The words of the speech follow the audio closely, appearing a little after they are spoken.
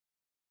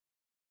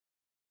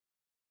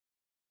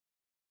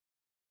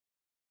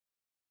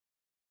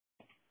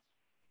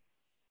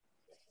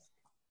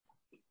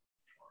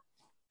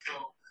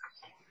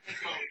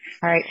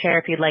All right, Chair,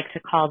 if you'd like to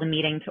call the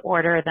meeting to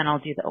order, then I'll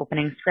do the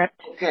opening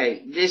script.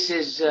 Okay, this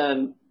is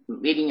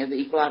meeting of the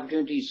Equal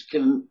Opportunities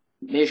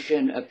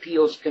Commission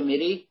Appeals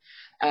Committee,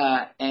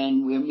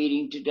 and we're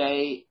meeting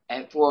today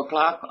at 4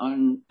 o'clock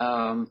on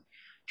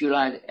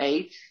July the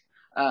 8th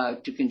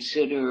to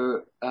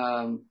consider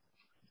a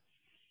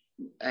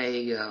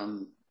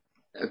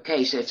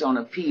case that's on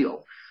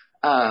appeal.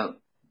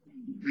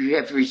 You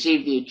have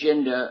received the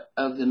agenda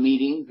of the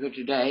meeting for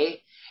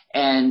today,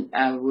 and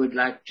I would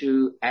like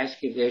to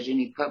ask if there's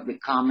any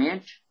public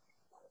comment.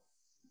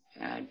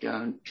 I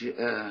don't.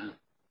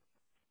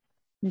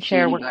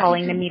 Chair, we're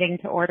calling the meeting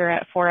to order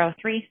at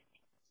 4:03.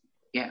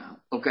 Yeah,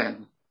 okay.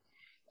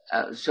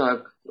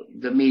 So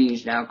the meeting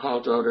is now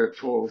called to order at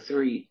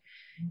 4:03,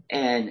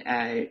 and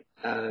I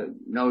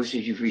notice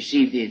that you've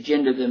received the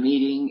agenda of the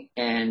meeting,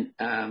 and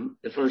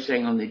the first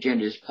thing on the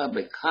agenda is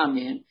public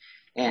comment.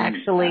 And,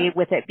 actually,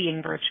 with it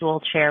being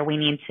virtual, Chair, we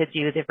need to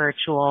do the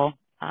virtual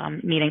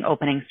meeting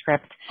opening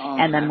script,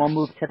 and then we'll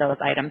move to those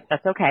items.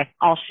 That's okay.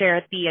 I'll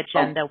share the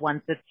agenda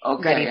once it's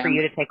ready for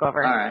you to take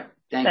over. All right,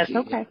 thank you.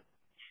 That's okay.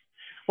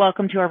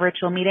 Welcome to our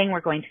virtual meeting.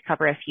 We're going to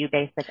cover a few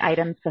basic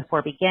items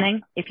before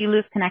beginning. If you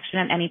lose connection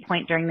at any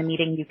point during the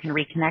meeting, you can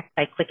reconnect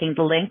by clicking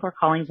the link or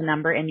calling the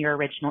number in your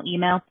original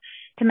email.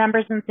 To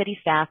members and city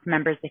staff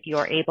members, if you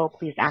are able,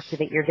 please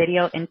activate your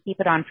video and keep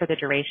it on for the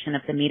duration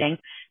of the meeting.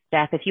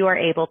 Staff, if you are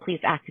able, please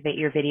activate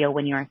your video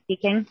when you are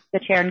speaking. The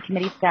chair and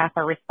committee staff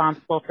are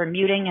responsible for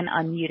muting and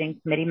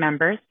unmuting committee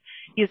members.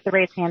 Use the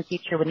raise hand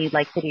feature when you'd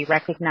like to be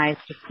recognized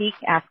to speak,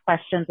 ask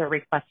questions, or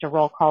request a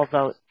roll call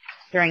vote.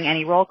 During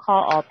any roll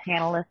call, all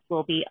panelists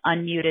will be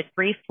unmuted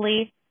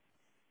briefly.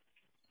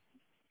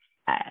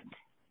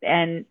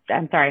 And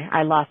I'm sorry,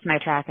 I lost my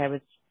track. I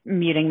was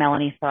muting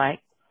Melanie so I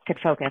could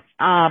focus.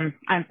 I'm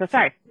so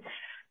sorry.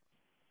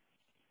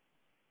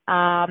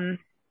 I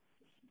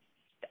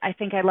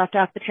think I left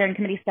off the chair and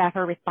committee staff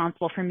are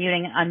responsible for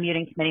muting and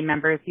unmuting committee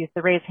members. Use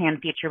the raise hand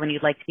feature when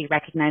you'd like to be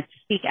recognized to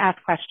speak,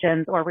 ask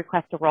questions, or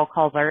request a roll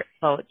call vote.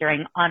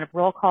 During on a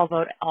roll call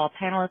vote, all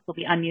panelists will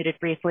be unmuted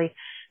briefly.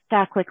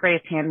 Staff, click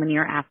raise hand when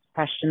you're asked a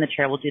question. The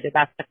chair will do their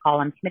best to call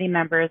on committee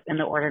members in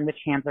the order in which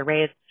hands are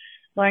raised.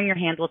 Lowering your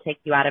hand will take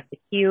you out of the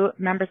queue.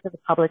 Members of the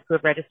public who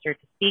have registered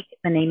to speak,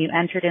 the name you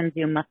entered in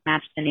Zoom must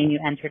match the name you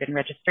entered in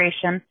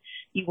registration.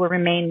 You will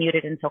remain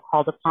muted until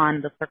called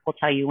upon. The clerk will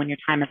tell you when your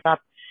time is up.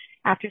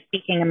 After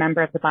speaking, a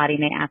member of the body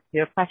may ask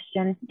you a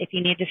question. If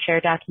you need to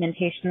share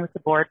documentation with the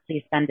board,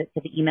 please send it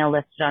to the email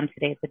listed on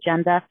today's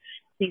agenda.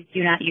 Please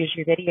do not use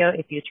your video.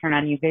 If you turn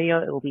on your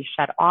video, it will be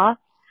shut off.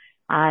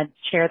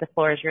 Chair, the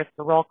floor is yours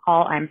for roll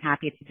call. I'm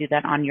happy to do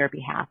that on your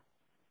behalf.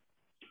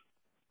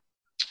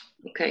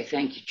 Okay,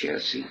 thank you,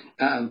 Chelsea.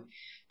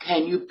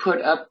 Can you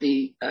put up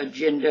the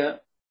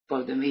agenda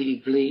for the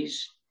meeting,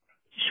 please?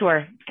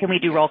 Sure. Can we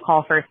do roll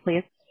call first,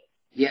 please?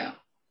 Yeah.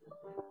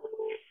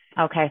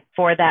 Okay,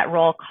 for that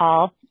roll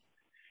call.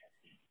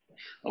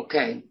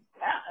 Okay.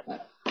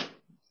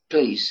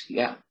 Please,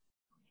 yeah.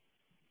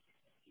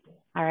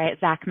 All right,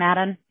 Zach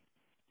Madden.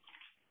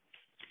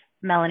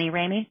 Melanie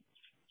Ramey.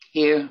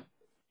 Here.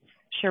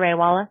 Sheree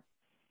Wallace.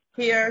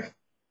 Here.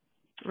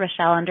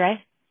 Rochelle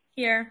Andre.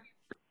 Here.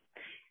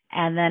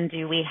 And then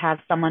do we have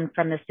someone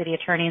from the city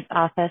attorney's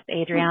office,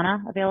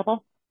 Adriana,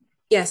 available?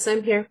 Yes,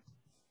 I'm here.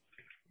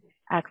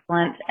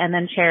 Excellent. And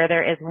then Chair,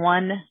 there is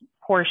one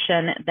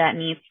portion that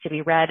needs to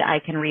be read. I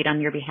can read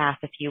on your behalf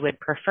if you would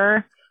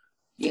prefer.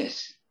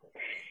 Yes.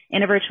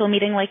 In a virtual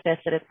meeting like this,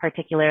 it is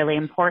particularly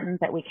important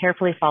that we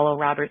carefully follow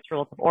Robert's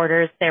Rules of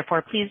Orders.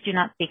 Therefore, please do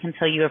not speak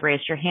until you have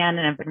raised your hand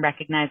and have been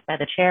recognized by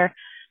the chair.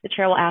 The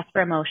chair will ask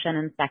for a motion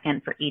and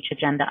second for each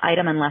agenda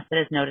item unless it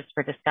is noticed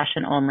for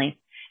discussion only.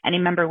 Any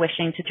member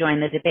wishing to join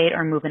the debate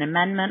or move an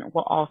amendment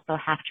will also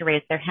have to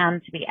raise their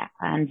hand to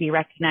be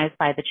recognized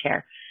by the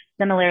chair.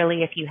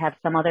 Similarly, if you have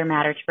some other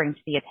matter to bring to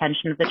the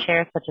attention of the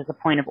chair, such as a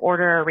point of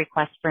order or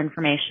request for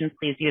information,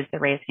 please use the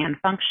raise hand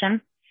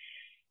function.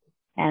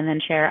 And then,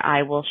 Chair,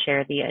 I will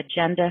share the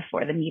agenda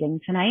for the meeting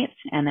tonight,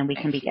 and then we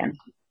can begin.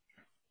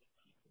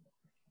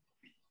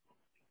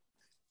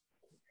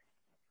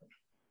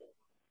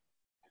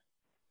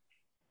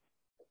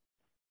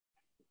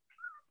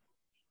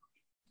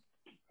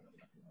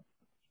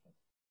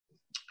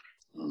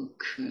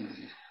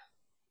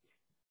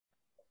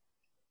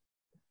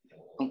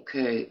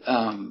 Okay.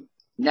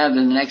 Now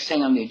the next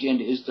thing on the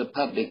agenda is the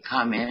public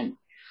comment.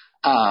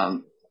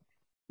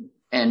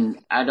 And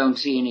I don't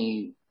see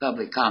any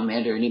public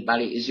comment or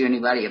anybody. Is there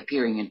anybody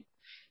appearing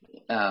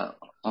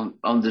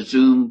on the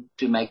Zoom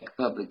to make a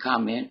public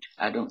comment?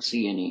 I don't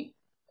see any.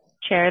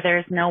 Chair,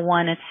 there's no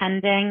one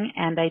attending,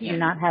 and I do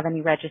not have any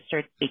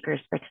registered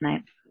speakers for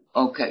tonight.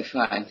 Okay,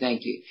 fine.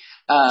 Thank you.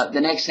 The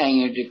next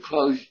thing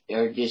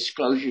are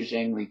disclosures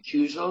and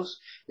recusals.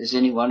 Does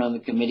anyone on the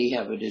committee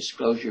have a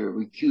disclosure or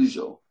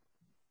recusal?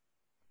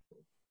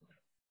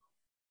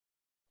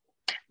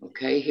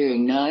 Okay,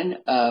 hearing none,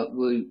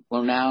 we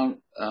will now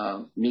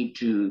need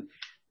to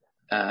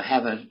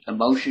have a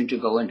motion to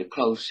go into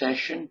closed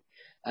session.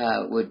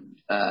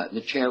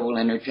 The chair will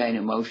entertain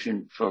a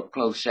motion for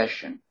closed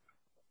session.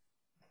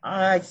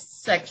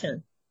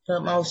 Section the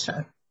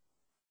motion.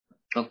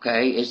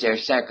 Okay, is there a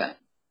second?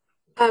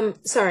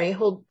 Sorry,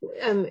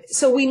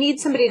 so we need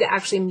somebody to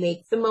actually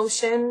make the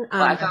motion.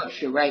 Well, I thought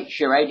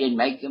Sheree didn't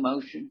make the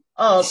motion.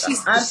 Oh,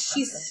 she's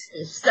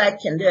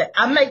seconded.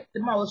 I make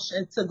the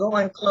motion to go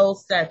in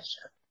closed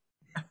session.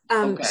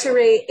 Okay.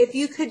 Sheree, if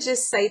you could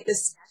just cite the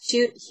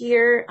statute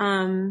here.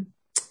 I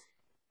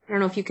don't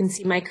know if you can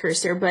see my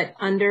cursor, but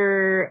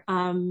under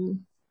 2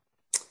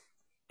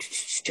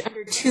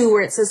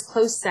 where it says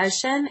closed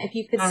session, if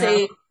you could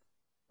say,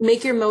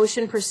 make your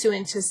motion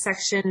pursuant to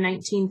section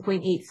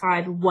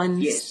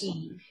 19.851C. Yes.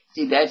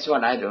 See, that's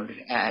what I don't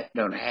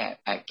have.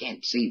 I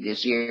can't see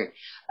this here.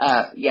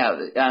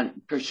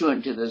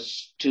 Pursuant to the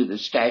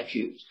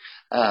statutes,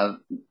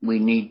 we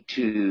need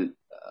to.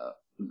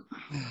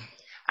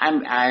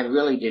 I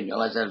really didn't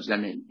realize I was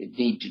going to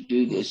need to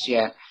do this.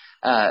 Yeah,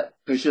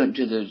 pursuant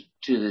to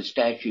the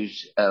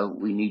statutes,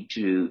 we need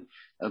to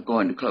go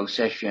into closed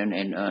session,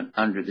 and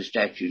under the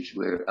statutes,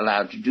 we're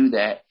allowed to do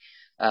that.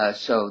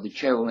 So the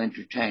chair will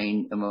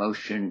entertain a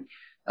motion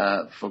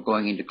for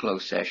going into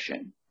closed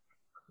session.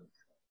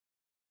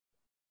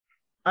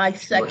 I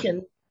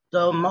second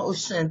the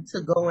motion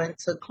to go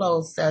into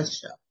closed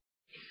session.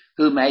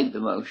 Who made the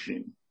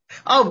motion?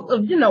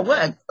 Oh, you know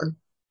what?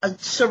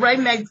 Sheree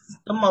makes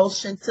the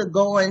motion to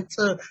go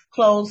into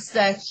closed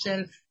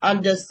session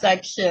under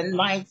section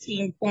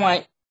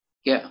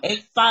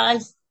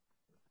 19.85.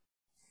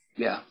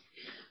 Yeah.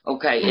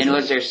 Okay. And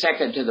was there a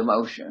second to the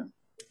motion?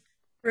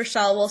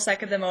 Rochelle will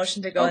second the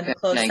motion to go into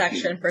closed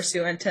section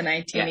pursuant to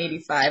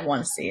 1985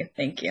 1C.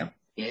 Thank you.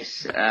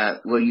 Yes.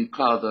 Will you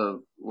call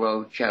the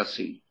roll,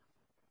 Chelsea?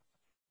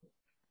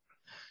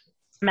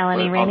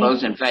 Melanie Ramey. All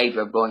those in favor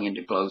of going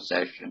into closed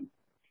session?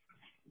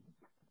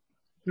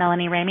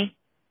 Melanie Ramey.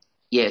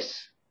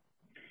 Yes.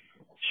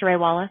 Sheree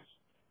Wallace.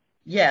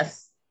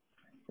 Yes.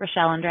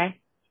 Rochelle Andre.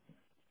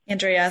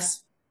 Andrea,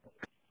 yes.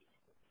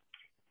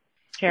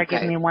 Chair,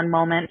 give me one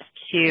moment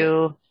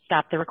to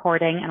stop the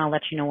recording, and I'll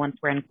let you know once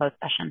we're in closed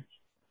session.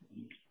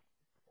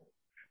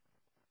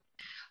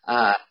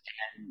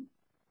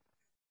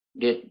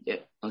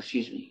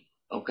 Excuse me.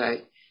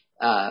 Okay.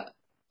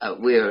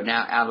 We are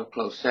now out of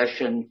closed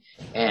session,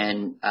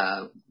 and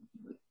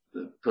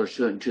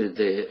pursuant to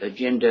the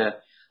agenda,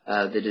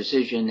 the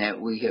decision that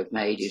we have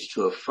made is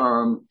to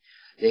affirm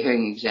the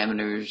hearing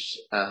examiner's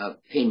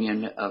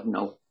opinion of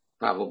no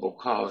probable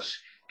cause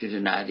to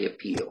deny the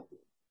appeal.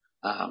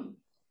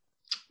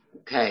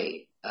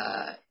 Okay.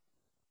 I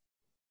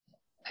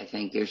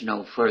think there's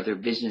no further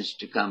business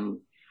to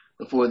come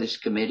before this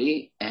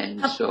committee,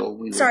 and so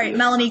we will. Sorry,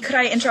 Melanie, could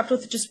I interrupt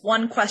with just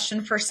one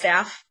question for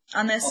staff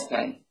on this?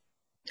 Okay.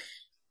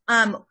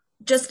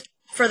 Just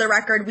for the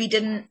record, we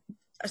didn't,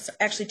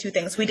 actually two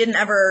things. We didn't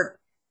ever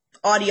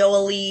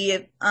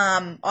audioly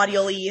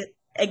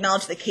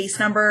acknowledge the case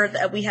number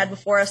that we had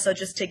before us. So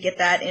just to get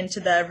that into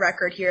the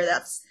record here,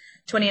 that's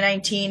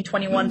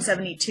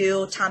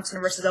 2019-2172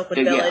 Thompson versus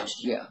Oakwood Village.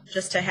 Yeah.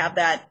 Just to have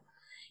that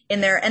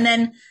in there. And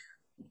then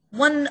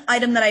one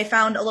item that I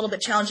found a little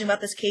bit challenging about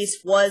this case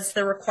was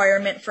the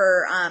requirement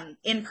for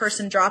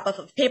in-person drop-off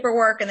of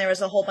paperwork, and there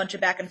was a whole bunch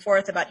of back and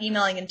forth about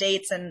emailing and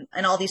dates and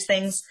all these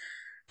things.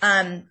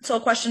 So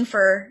a question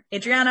for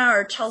Adriana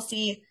or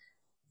Chelsea,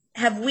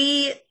 have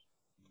we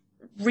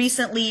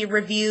recently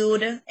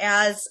reviewed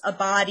as a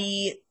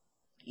body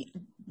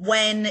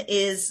when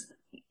is,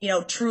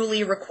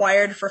 truly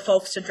required for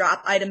folks to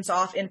drop items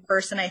off in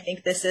person? I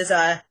think this is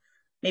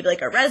maybe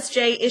like a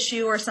ResJ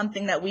issue or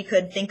something that we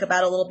could think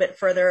about a little bit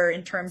further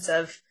in terms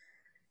of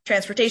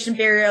transportation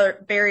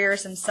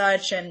barriers and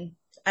such. And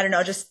I don't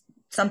know, just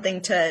something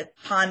to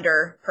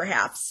ponder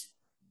perhaps.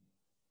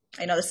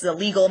 I know this is a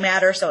legal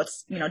matter, so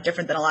it's,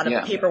 different than a lot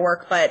of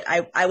paperwork, but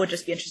I would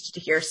just be interested to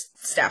hear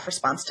staff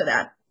response to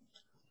that.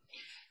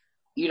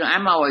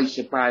 I'm always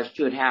surprised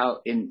too at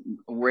how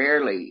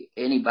rarely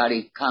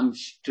anybody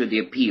comes to the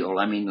appeal.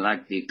 I mean,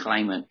 like the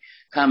claimant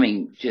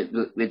coming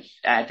to,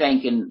 I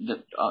think in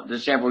the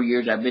several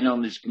years I've been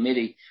on this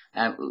committee,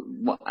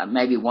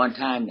 maybe one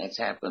time that's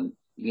happened,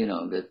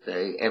 that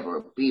they ever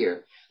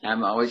appear. And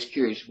I'm always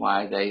curious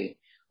why they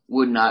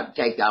would not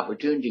take the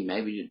opportunity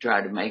maybe to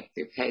try to make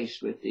their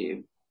case with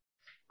of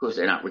course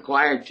they're not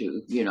required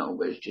to,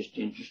 but it's just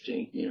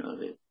interesting,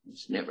 that it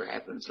never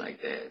happens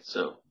like that.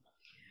 So,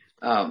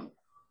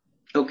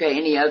 okay,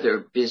 any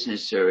other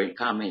business or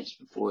comments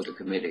before the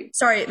committee?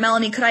 Sorry,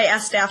 Melanie, could I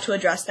ask staff to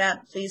address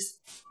that, please?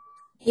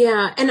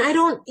 Yeah, and I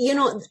don't,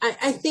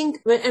 I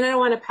think, and I don't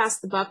want to pass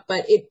the buck,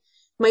 but it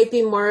might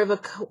be more of a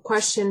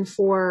question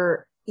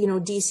for,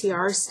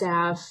 DCR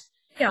staff.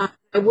 Yeah.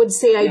 I would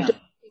say I don't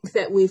think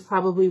that we've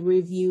probably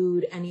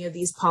reviewed any of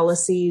these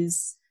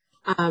policies,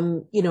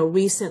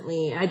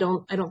 recently. I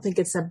don't think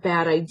it's a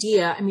bad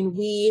idea. I mean,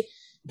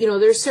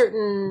 there's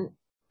certain,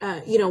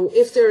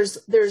 if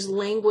there's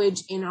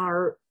language in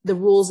the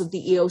rules of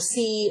the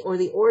EOC or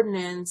the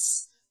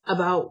ordinance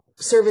about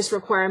service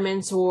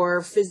requirements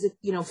or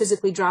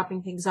physically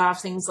dropping things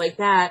off, things like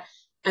that,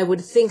 I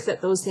would think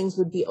that those things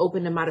would be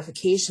open to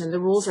modification. The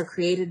rules are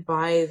created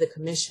by the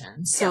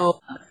commission. So,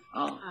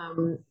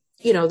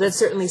 that's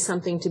certainly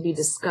something to be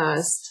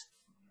discussed.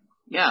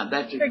 Yeah,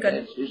 that's a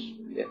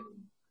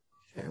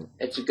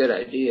good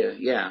idea.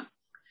 Yeah.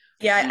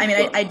 Yeah, I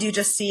mean, I do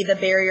just see the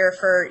barrier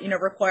for,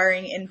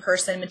 requiring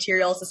in-person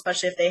materials,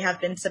 especially if they have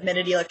been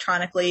submitted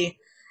electronically,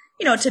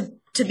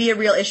 to be a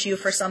real issue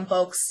for some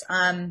folks,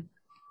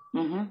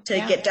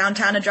 get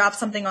downtown and drop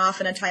something off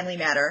in a timely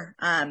manner.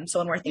 So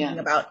when we're thinking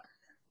about,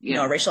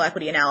 racial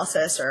equity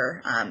analysis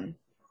or, I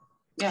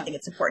think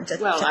it's important to.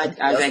 Well,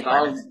 I think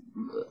all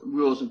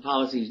rules and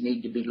policies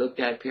need to be looked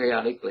at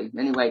periodically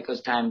anyway,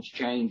 because times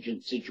change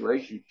and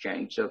situations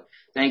change. So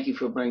thank you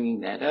for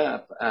bringing that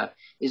up.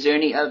 Is there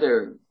any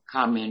other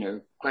comment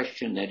or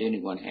question that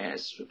anyone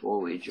has before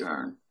we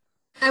adjourn?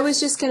 I was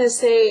just going to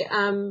say,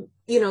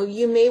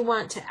 you may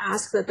want to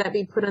ask that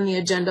be put on the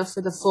agenda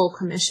for the full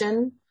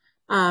commission,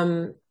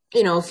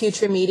 a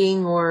future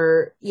meeting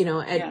or,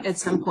 at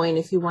some point,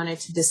 if you wanted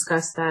to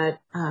discuss that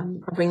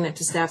or bring that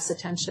to staff's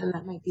attention,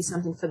 that might be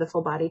something for the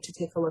full body to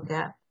take a look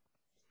at.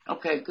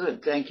 Okay,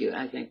 good. Thank you.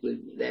 I think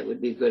that would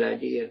be a good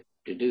idea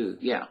to do.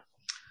 Yeah.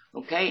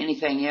 Okay.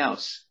 Anything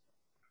else?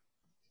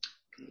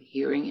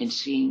 Hearing and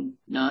seeing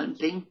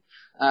nothing,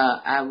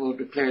 I will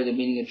declare the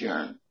meeting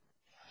adjourned.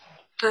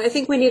 I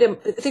think we need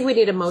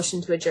a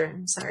motion to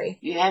adjourn. Sorry.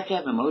 You have to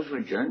have a motion for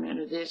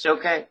adjournment of this.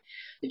 Okay.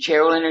 The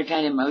chair will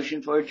entertain a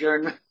motion for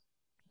adjournment.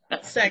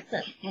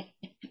 Second.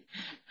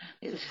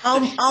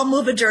 I'll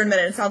move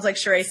adjournment. It sounds like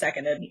Sheree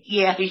seconded.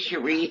 Yeah,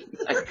 Sheree.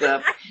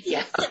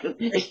 Yeah.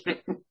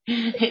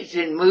 It's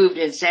been moved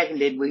and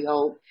seconded, we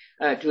hope,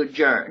 to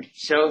adjourn.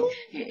 So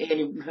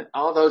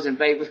all those in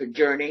favor of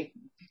adjourning,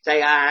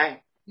 say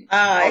aye.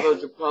 Aye. All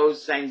those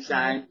opposed, same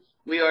sign.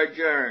 We are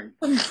adjourned.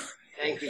 Thank you.